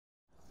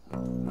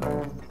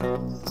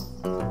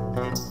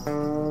I'm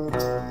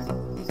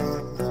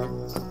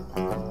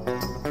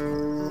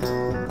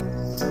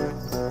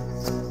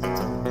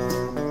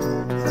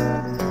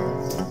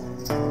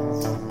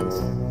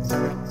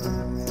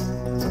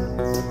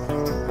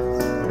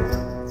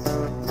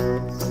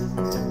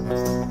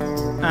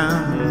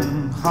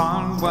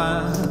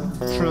hardwired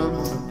for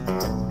trouble,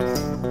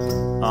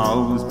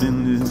 always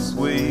been this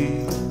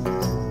way.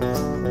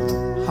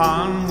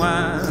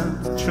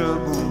 Hardwired for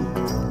trouble,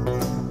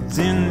 it's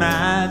in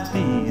my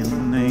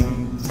DNA.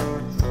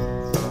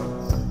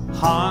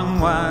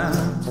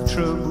 Hardwired for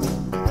trouble,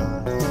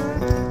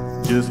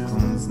 just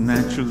comes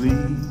naturally.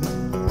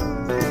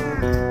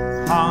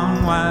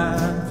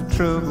 Hardwired for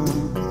trouble,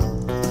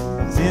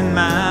 it's in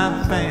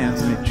my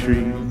family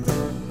tree.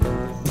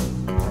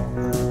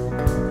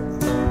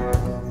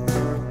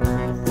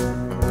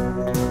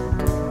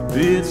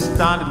 It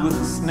started with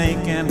a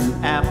snake and an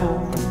apple,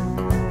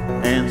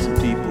 and some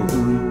people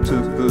who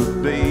took the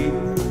bait,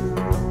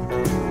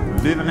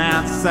 living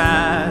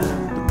outside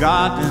the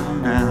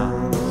garden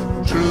house.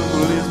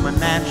 Trouble is my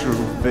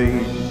natural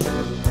fate.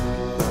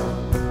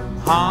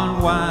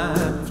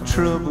 Hardwired for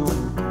trouble,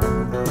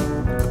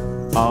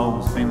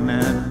 always been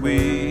that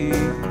way.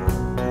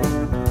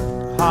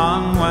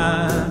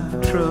 Hardwired for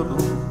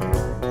trouble,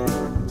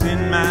 it's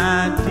in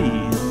my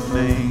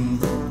DNA.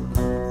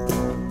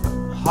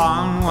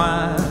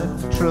 Hardwired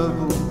for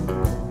trouble,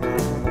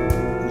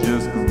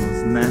 just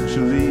comes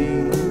naturally.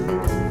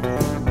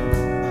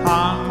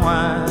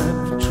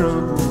 Hardwired for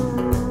trouble,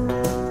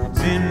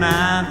 it's in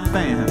my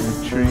family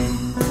tree.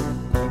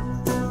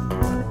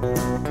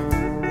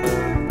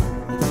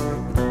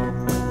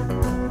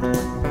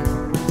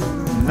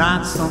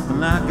 Not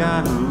something I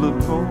gotta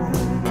look for,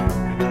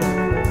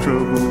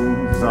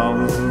 trouble's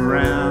always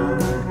around.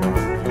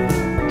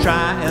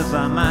 Try as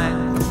I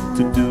might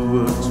to do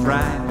what's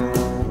right,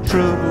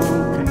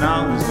 trouble can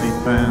always be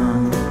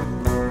found.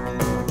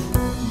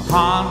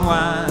 I'm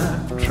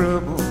hardwired for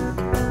trouble,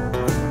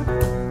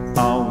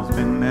 always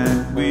been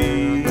that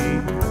way.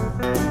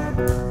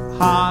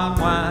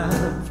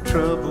 Hardwired for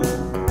trouble,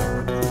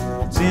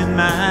 it's in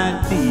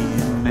my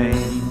DNA.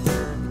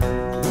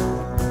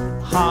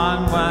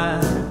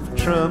 Hardwired for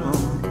trouble,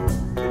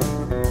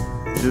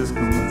 just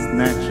comes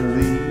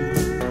naturally.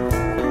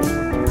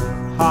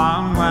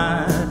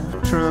 Hardwired for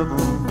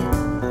trouble,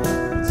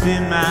 it's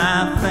in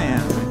my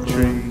family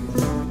tree.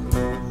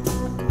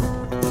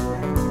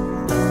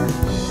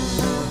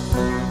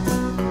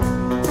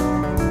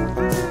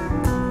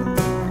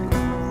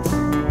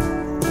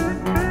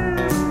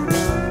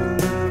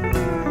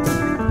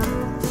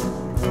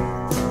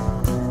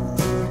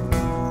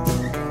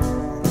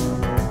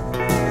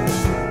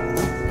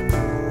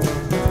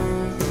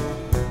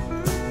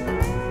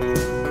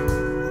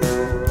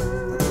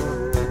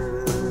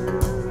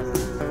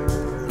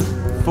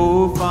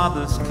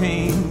 Forefathers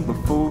came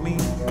before me,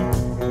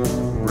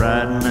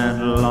 riding that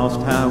lost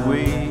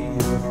highway.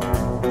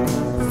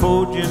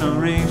 4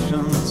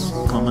 generations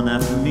coming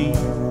after me,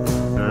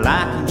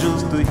 liking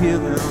just to hear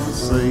them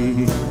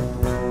say,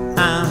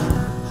 I'm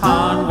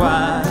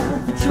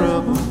hardwired for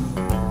trouble,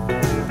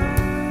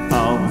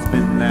 always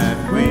been that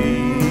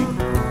way.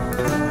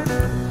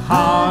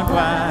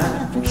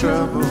 Hardwired for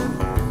trouble,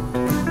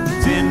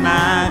 it's in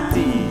my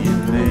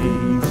DNA.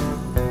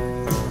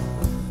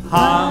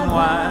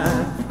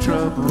 Hardwired for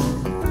trouble,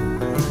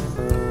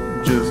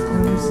 just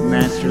comes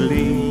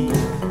naturally.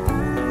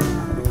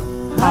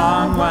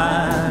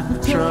 Hardwired for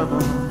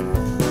trouble,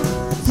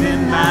 it's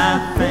in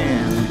my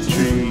family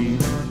tree.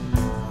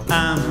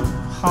 I'm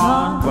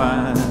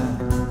hardwired,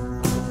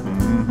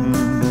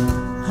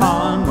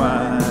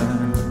 hardwired,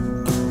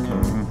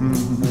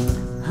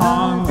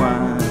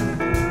 hardwired.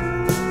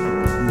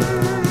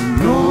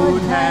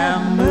 Lord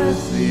have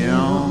mercy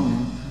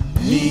on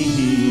me.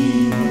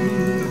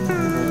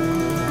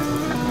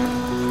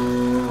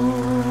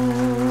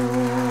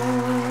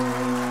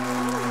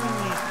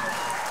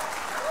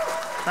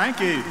 Thank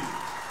you.